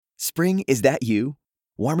Spring, is that you?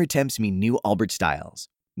 Warmer temps mean new Allbirds styles.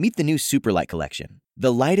 Meet the new Superlight collection,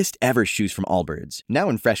 the lightest ever shoes from Allbirds, now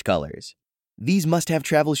in fresh colors. These must-have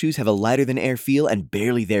travel shoes have a lighter-than-air feel and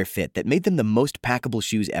barely there fit that made them the most packable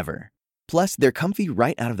shoes ever. Plus, they're comfy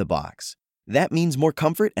right out of the box. That means more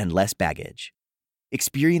comfort and less baggage.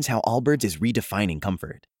 Experience how Allbirds is redefining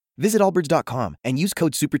comfort. Visit allbirds.com and use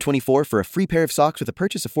code SUPER24 for a free pair of socks with a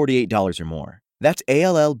purchase of $48 or more. That's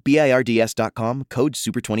ALLBIRDS.com, code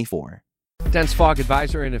SUPER24. Dense fog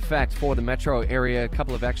advisory in effect for the metro area. A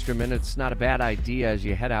couple of extra minutes, not a bad idea as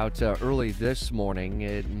you head out early this morning.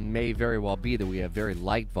 It may very well be that we have very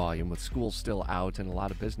light volume with schools still out and a lot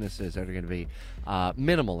of businesses that are going to be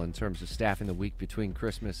minimal in terms of staffing the week between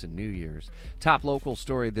Christmas and New Year's. Top local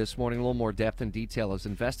story this morning, a little more depth and detail as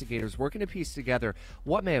investigators working to piece together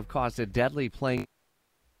what may have caused a deadly plane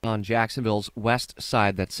on Jacksonville's west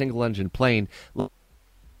side, that single-engine plane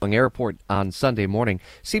Airport on Sunday morning.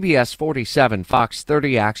 CBS 47, Fox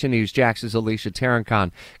 30 Action News, Jax's Alicia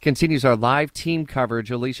Tarancon continues our live team coverage.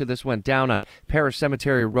 Alicia, this went down on Parish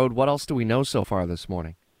Cemetery Road. What else do we know so far this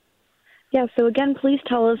morning? Yeah, so again, police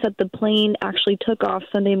tell us that the plane actually took off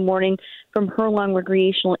Sunday morning from Hurlong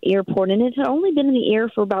Recreational Airport, and it had only been in the air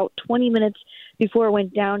for about 20 minutes before it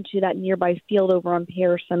went down to that nearby field over on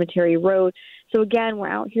Parish Cemetery Road. So again, we're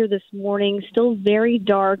out here this morning, still very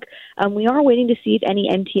dark. We are waiting to see if any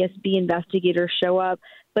NTSB investigators show up,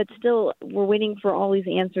 but still we're waiting for all these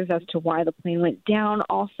answers as to why the plane went down.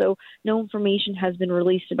 Also, no information has been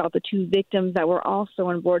released about the two victims that were also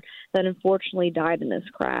on board that unfortunately died in this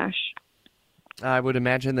crash. I would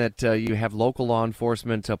imagine that you have local law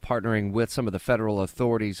enforcement partnering with some of the federal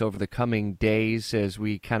authorities over the coming days as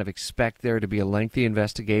we kind of expect there to be a lengthy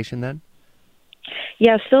investigation then?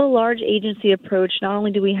 Yeah, still a large agency approach. Not only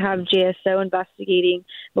do we have JSO investigating,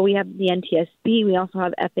 but we have the NTSB. We also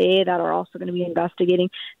have FAA that are also going to be investigating.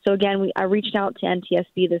 So again, I reached out to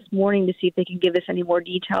NTSB this morning to see if they can give us any more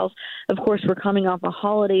details. Of course, we're coming off a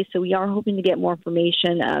holiday, so we are hoping to get more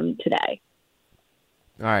information today.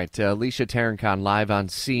 All right, Alicia Tarancon live on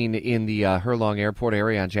scene in the Hurlong Airport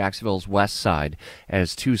area on Jacksonville's west side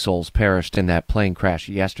as two souls perished in that plane crash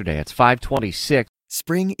yesterday. It's 5:26.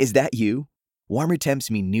 Spring, is that you? Warmer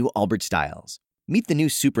temps mean new Allbirds styles. Meet the new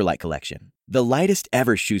Superlight collection, the lightest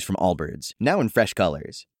ever shoes from Allbirds, now in fresh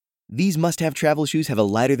colors. These must-have travel shoes have a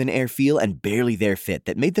lighter-than-air feel and barely there fit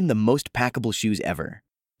that made them the most packable shoes ever.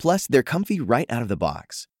 Plus, they're comfy right out of the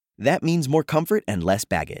box. That means more comfort and less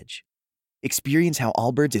baggage. Experience how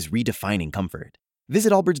Allbirds is redefining comfort.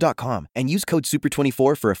 Visit allbirds.com and use code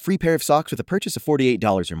SUPER24 for a free pair of socks with a purchase of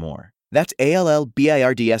 $48 or more. That's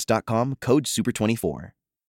ALLBIRDS.com, code SUPER24.